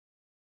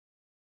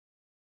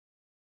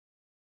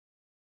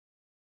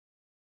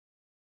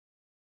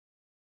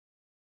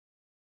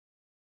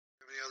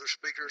other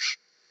speakers?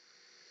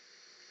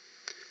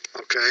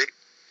 Okay.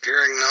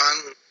 Hearing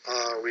none,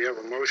 we have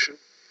a motion.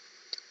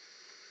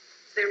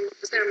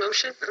 Is there a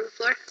motion on the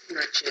floor?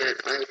 Not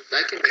yet. I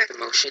can make the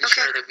motion.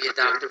 Okay. Sure, that we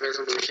adopt the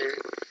resolution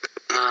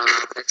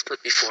that's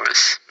put before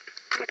us.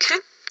 Okay.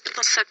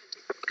 I'll second.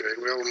 Okay,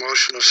 we have a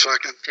motion, a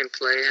second.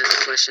 Play has a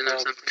question or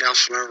something.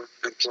 Councilmember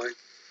Play.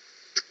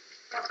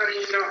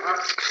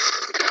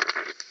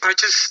 I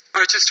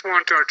just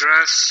want to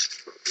address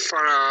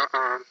for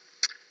a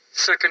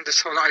second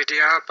this whole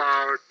idea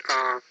about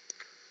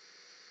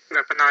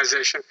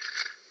weaponization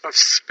of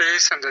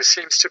space, and there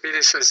seems to be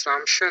this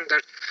assumption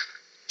that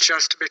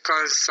just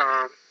because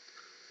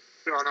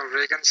Ronald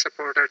Reagan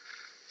supported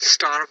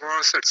Star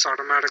Wars, it's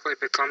automatically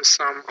becomes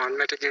some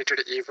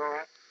unmitigated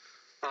evil.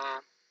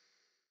 I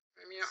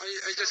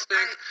just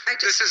think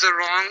this is a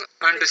wrong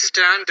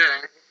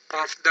understanding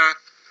of the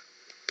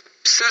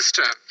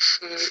system,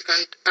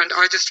 and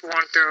I just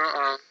want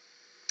to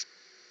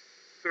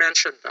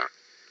mention that.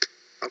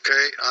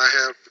 Okay, I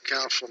have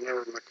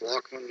Councilmember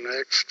McLaughlin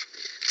next.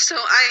 So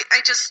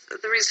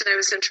the reason I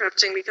was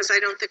interrupting, because I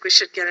don't think we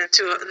should get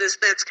into this,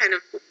 that's kind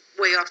of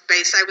way off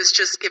base. I was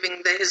just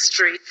giving the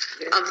history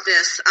of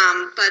this.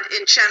 But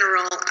in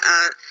general,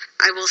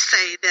 I will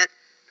say that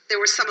there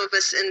were some of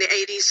us in the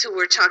 80s who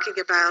were talking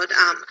about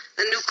a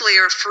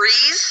nuclear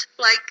freeze,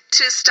 like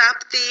to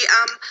stop the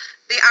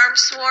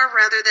arms war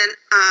rather than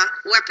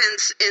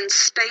weapons in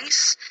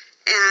space.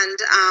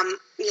 And,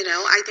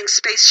 I think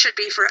space should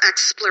be for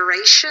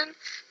exploration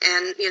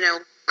and,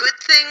 good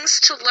things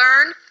to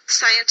learn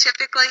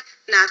scientifically,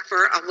 not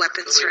for a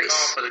weapons race.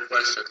 Call for the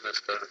question,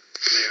 Mr.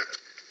 Mayor.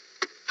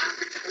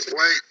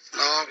 Wait,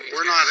 no,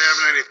 we're not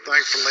having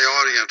anything from the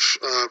audience.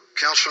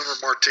 Councilmember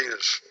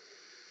Martinez.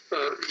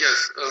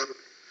 Yes.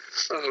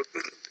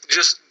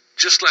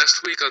 Just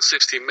last week on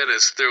 60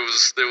 Minutes, there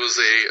was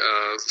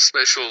a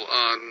special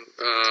on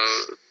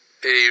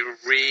a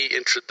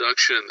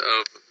reintroduction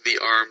of the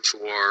arms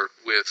war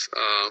with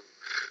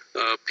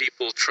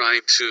people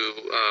trying to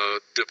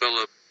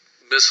develop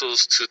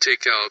missiles to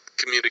take out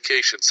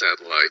communication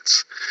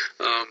satellites.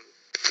 But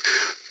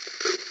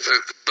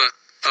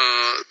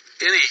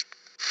any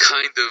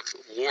kind of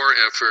war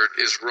effort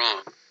is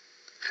wrong.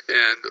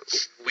 And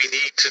we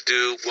need to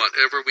do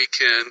whatever we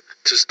can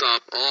to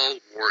stop all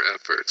war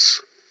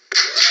efforts.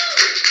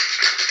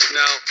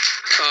 Now,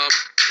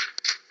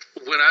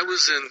 when I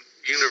was in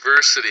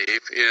university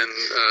in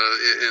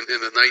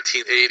the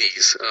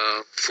 1980s,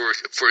 for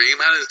a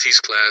humanities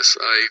class,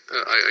 I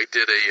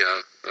did a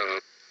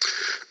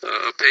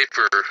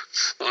paper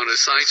on a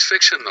science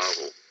fiction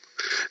novel,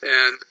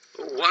 and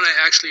what I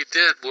actually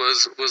did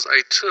was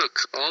I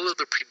took all of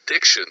the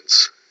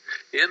predictions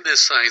in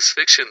this science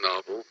fiction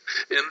novel,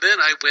 and then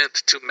I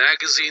went to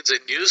magazines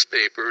and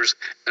newspapers,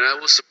 and I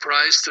was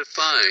surprised to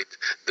find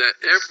that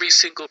every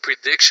single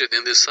prediction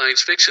in this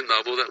science fiction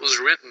novel that was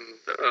written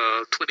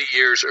 20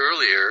 years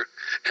earlier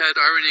had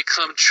already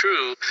come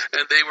true,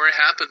 and they were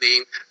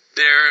happening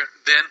there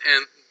then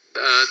in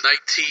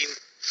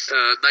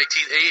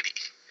 1980.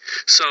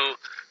 So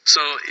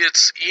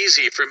it's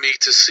easy for me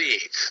to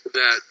see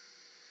that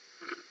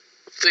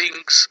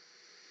things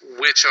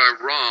which are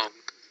wrong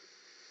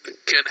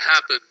can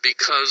happen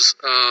because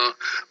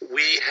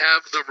we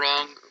have the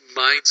wrong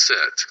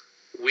mindset.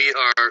 We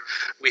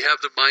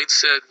have the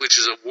mindset which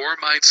is a war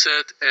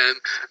mindset,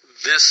 and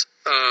this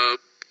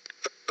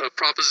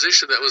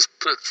proposition that was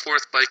put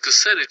forth by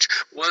Kucinich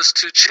was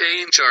to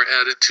change our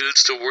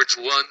attitudes towards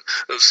one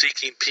of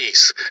seeking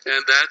peace,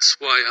 and that's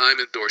why I'm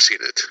endorsing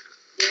it.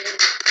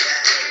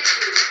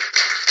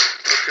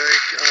 Okay,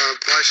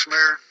 Vice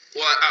Mayor.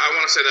 Well, I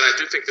want to say that I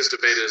do think this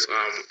debate is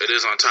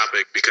on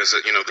topic because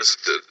the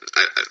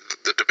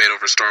debate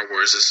over Star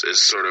Wars is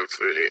sort of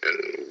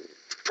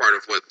part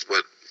of what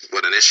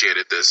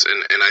initiated this,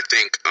 and I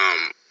think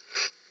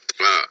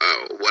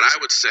what I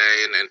would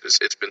say, and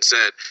it's been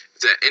said,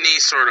 is that any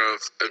sort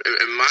of,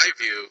 in my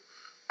view,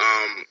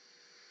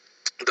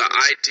 the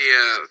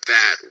idea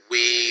that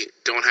we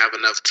don't have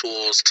enough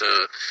tools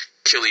to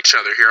kill each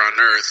other here on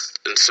Earth,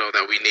 and so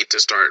that we need to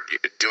start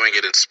doing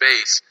it in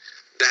space,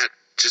 that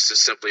just is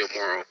simply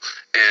immoral.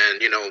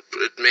 And,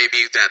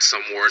 maybe that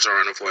some wars are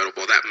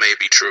unavoidable. That may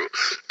be true.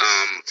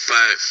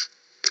 But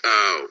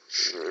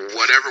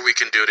whatever we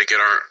can do to get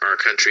our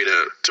country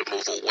to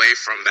move away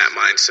from that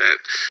mindset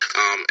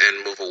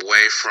and move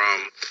away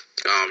from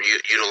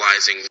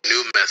utilizing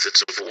new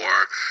methods of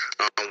war,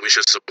 we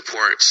should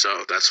support.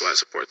 So that's why I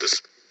support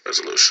this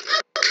resolution.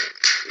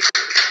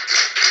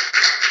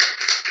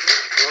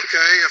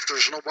 Okay, if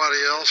there's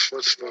nobody else,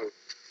 let's vote.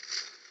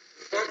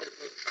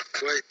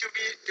 Wait,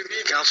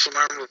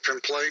 Councilmember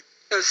Play.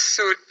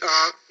 So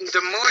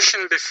the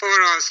motion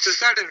before us, does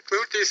that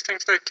include these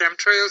things like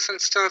chemtrails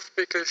and stuff?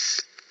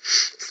 Because,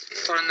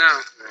 or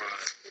no?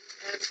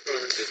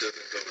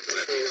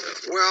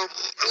 Well,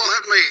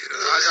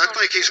 I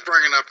think he's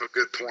bringing up a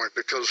good point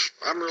because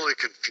I'm really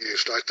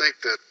confused. I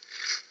think that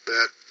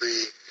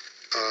the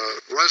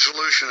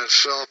resolution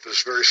itself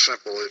is very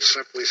simple. It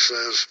simply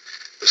says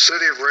The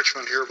City of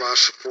Richmond hereby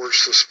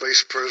supports the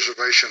Space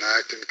Preservation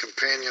Act and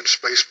Companion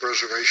Space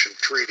Preservation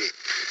Treaty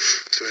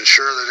to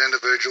ensure that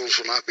individuals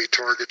will not be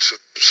targets of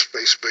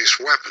space-based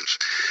weapons.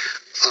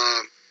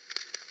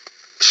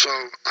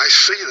 So I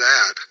see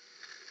that.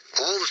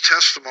 All the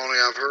testimony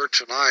I've heard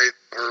tonight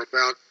are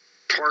about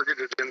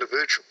targeted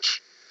individuals.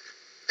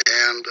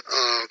 And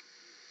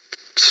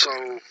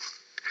so,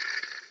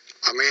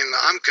 I mean,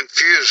 I'm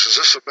confused. Is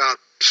this about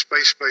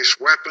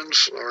space-based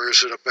weapons, or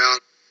is it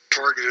about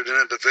targeted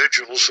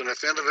individuals? And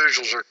if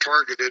individuals are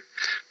targeted,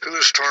 who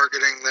is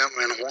targeting them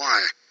and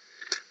why?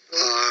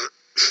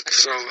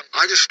 So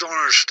I just don't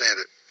understand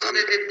it.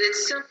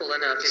 It's simple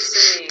enough.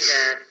 It's saying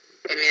that,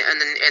 I mean,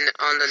 and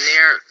on the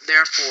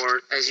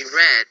therefore, as you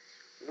read,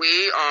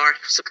 we are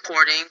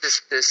supporting the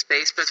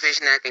Space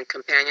Preservation Act and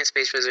Companion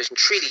Space Preservation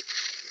Treaty.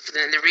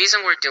 The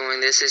reason we're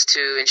doing this is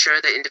to ensure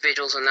that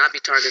individuals will not be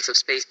targets of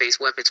space-based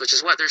weapons, which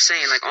is what they're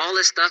saying. Like, all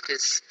this stuff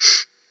is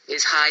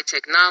high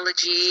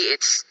technology.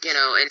 It's, you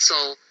know, and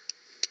so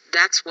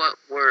that's what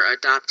we're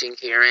adopting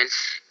here. And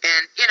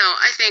you know,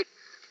 I think,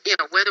 you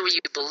know, whether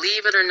you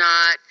believe it or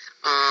not,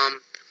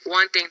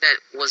 one thing that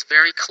was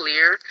very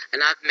clear,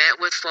 and I've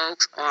met with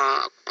folks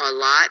a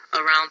lot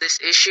around this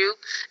issue,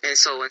 and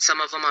so, and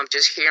some of them I'm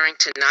just hearing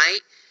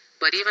tonight,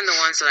 but even the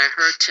ones that I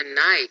heard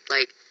tonight,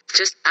 like,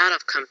 just out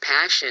of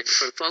compassion,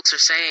 when folks are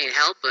saying,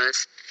 help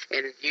us,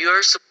 and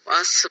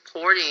us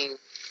supporting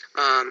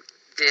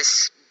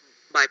this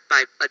by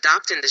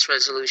adopting this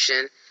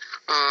resolution,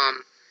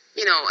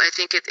 you know, I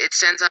think it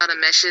sends out a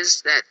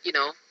message that, you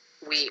know,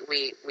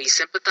 we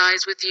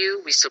sympathize with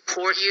you, we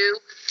support you,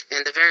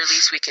 and the very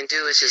least we can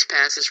do is just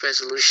pass this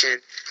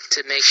resolution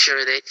to make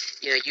sure that,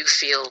 you know, you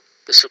feel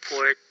the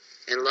support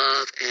and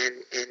love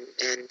and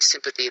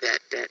sympathy that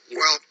you.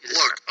 Well,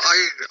 look,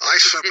 I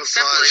sympathize. It's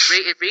simple.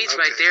 It reads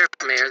right there,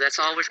 Mayor. That's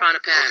all we're trying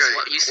to pass. Okay.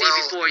 What you see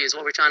before you is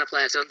what we're trying to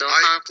pass. So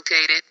don't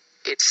complicate it.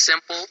 It's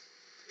simple.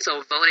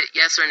 So vote it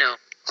yes or no.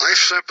 I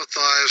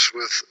sympathize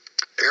with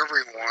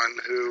everyone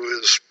who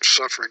is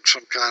suffering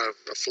some kind of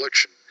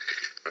affliction.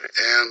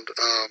 And,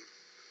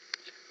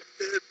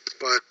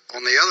 but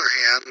on the other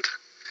hand,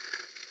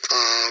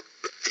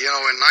 you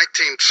know, in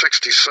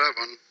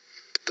 1967,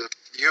 the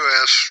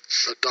U.S.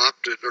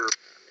 adopted, or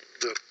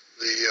the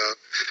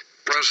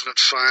President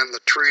signed the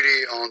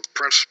Treaty on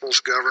Principles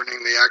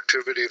Governing the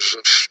Activities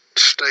of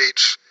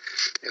States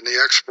in the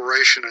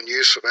Exploration and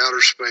Use of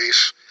Outer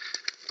Space,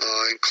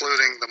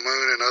 including the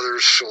Moon and other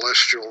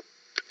celestial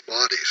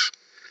bodies.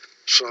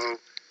 So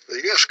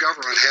the U.S.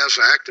 government has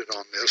acted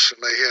on this,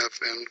 and they have,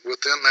 and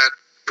within that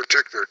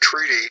particular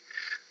treaty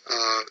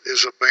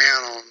is a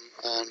ban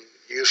on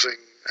using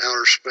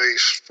outer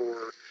space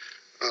for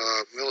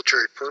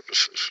military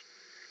purposes.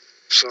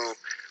 So I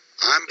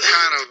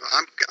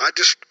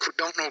just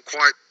don't know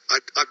quite. I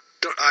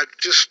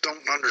just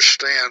don't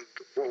understand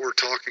what we're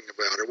talking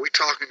about. Are we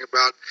talking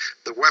about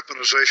the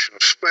weaponization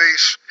of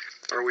space?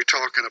 Are we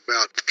talking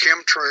about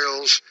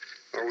chemtrails?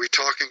 Are we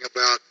talking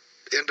about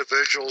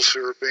individuals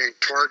who are being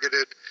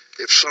targeted?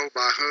 If so,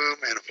 by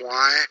whom and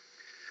why?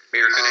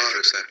 Mayor, can I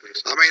address that,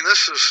 please? I mean,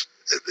 this is,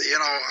 you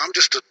know, I'm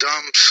just a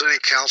dumb city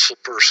council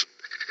person,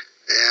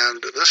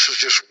 and this is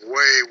just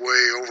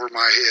way over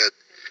my head.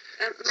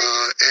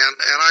 And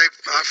I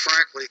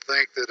frankly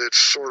think that it's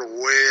sort of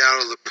way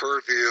out of the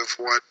purview of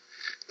what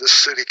this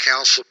city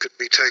council could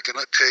be taking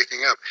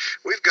up.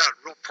 We've got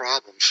real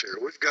problems here.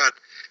 We've got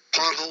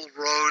potholed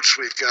roads.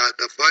 We've got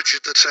a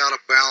budget that's out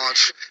of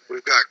balance.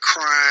 We've got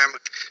crime.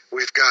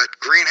 We've got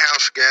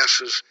greenhouse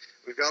gases.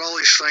 We've got all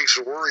these things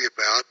to worry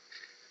about.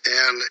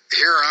 And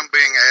here I'm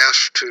being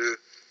asked to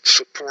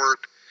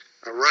support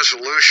a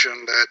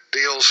resolution that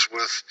deals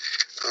with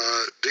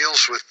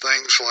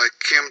things like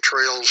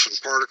chemtrails and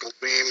particle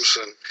beams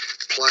and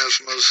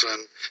plasmas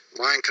and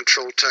mind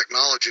control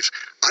technologies.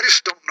 I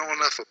just don't know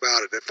enough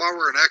about it. If I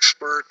were an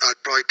expert,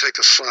 I'd probably take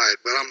a side,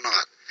 but I'm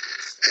not.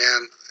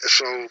 And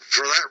so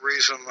for that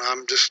reason,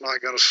 I'm just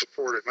not going to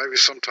support it. Maybe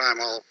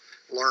sometime I'll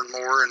learn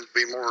more and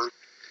be more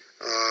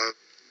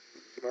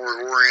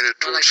oriented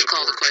towards I'd like to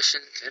call support. the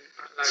question. I'd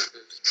like to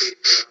speak.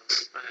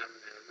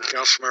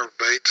 Councilmember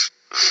Bates.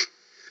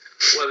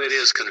 Well, it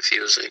is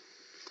confusing.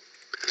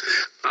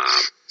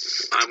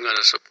 I'm going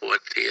to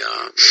support the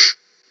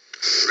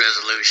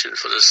resolution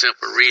for the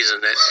simple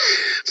reason that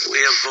we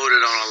have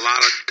voted on a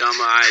lot of dumb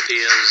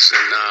ideas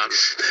and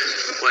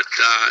what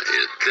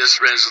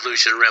this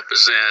resolution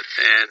represents.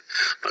 And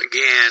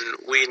again,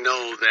 we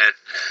know that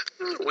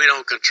we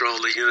don't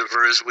control the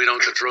universe. We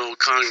don't control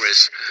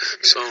Congress.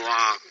 So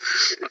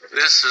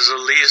this is the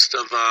least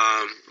of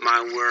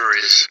my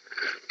worries.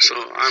 So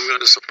I'm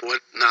going to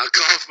support. Now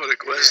call for the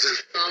question.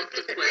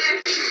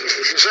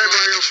 Does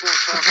anybody else want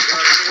to talk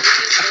about it?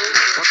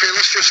 Okay,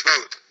 let's just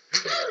vote.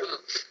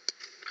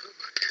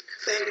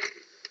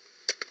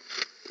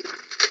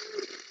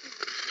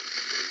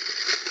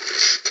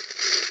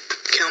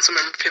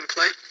 Councilmember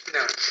Pimplay?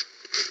 No.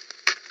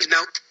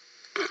 No.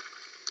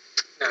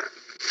 No.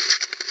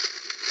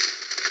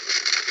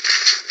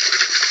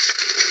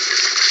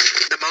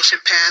 The motion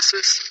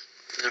passes.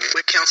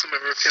 with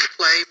Councilmember Pim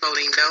Play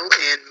voting no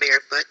and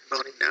Mayor Butt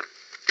voting no.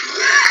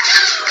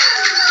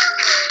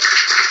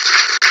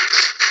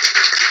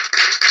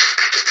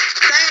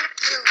 Thank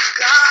you,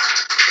 God.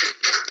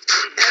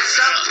 At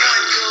some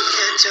point, you'll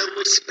catch up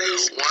with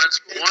space.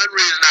 One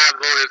reason I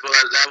voted for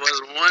it, there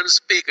was one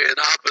speaker in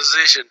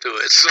opposition to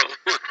it. So,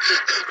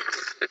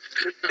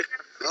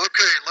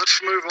 Okay,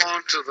 let's move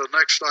on to the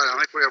next item.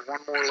 I think we have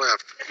one more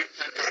left.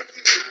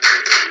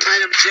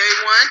 Item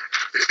J1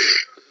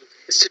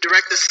 is to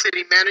direct the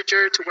city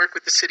manager to work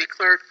with the city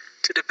clerk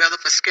to develop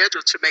a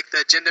schedule to make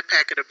the agenda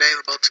packet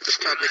available to the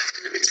public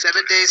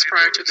 7 days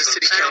prior to the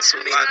city council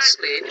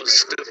meeting.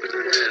 stupid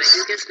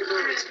this.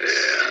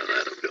 Yeah,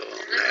 let them go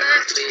on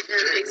that.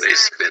 They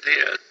spent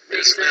here.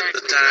 They spent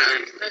the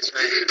time. That's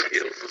right.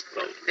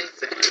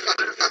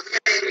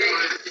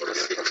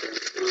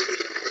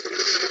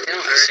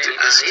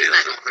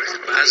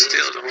 I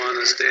still don't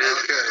understand.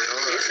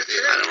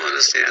 I don't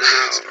understand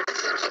how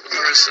a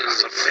person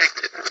is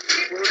affected.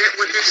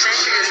 What they're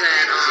saying is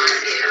that,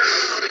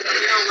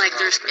 like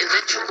there's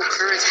electrical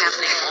currents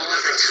happening all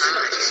the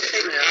time.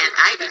 And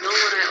I know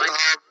what I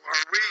like.